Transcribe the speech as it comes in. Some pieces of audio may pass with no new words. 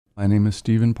My name is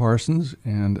Stephen Parsons,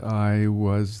 and I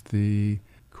was the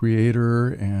creator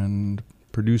and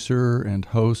producer and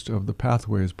host of the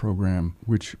Pathways program,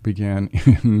 which began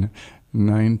in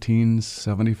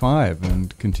 1975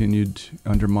 and continued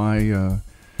under my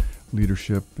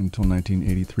leadership until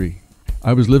 1983.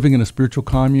 I was living in a spiritual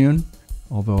commune,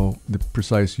 although the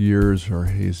precise years are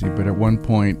hazy, but at one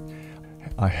point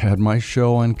I had my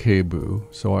show on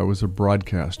KBOO, so I was a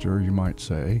broadcaster, you might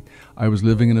say. I was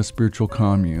living in a spiritual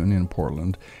commune in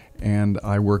Portland, and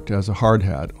I worked as a hard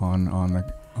hat on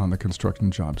the construction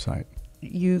job site.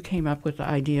 You came up with the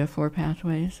idea for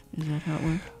Pathways? Is that how it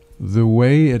worked? The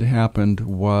way it happened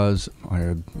was I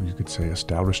had, you could say,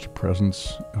 established a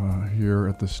presence here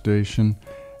at the station,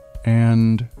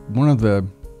 and one of the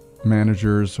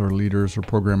managers or leaders or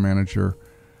program manager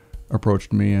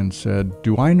approached me and said,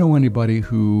 do I know anybody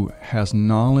who has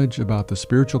knowledge about the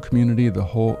spiritual community, the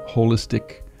whole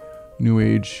holistic New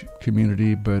Age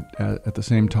community, but at the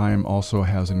same time also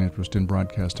has an interest in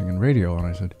broadcasting and radio? And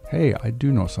I said, hey, I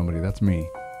do know somebody, that's me.